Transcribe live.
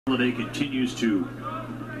Holiday continues to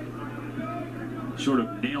sort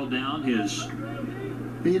of nail down his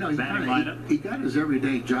batting lineup. He got his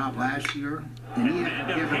everyday job last year. And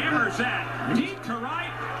Mendham hammers that deep to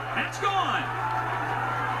right. That's gone.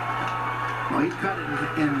 Well, he cut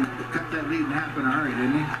that lead in half in a hurry,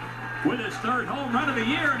 didn't he? With his third home run of the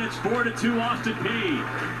year, and it's 4-2 Austin Peay.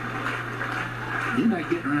 He's not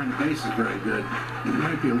getting around the bases very good. He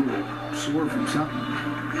might be a little sore from something.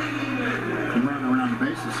 You're running around the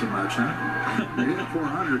bases so much, huh? You're hitting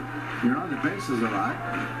 400. You're on the bases a lot.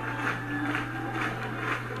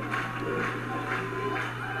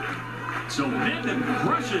 So Mendham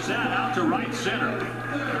crushes that out to right center.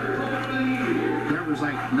 There was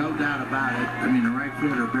like no doubt about it. I mean, the right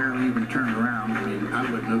fielder barely even turned around. I mean, I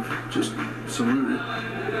wouldn't have just saluted.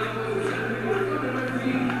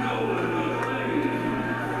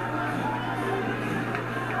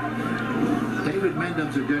 David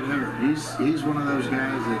Mendham's a good hitter. He's one of those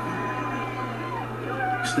guys that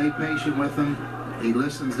stay patient with him. He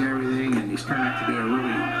listens to everything, and he's turned out to be a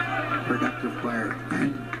really productive player.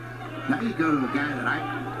 And now you go to a guy that I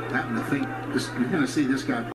happen to think you're going to see this guy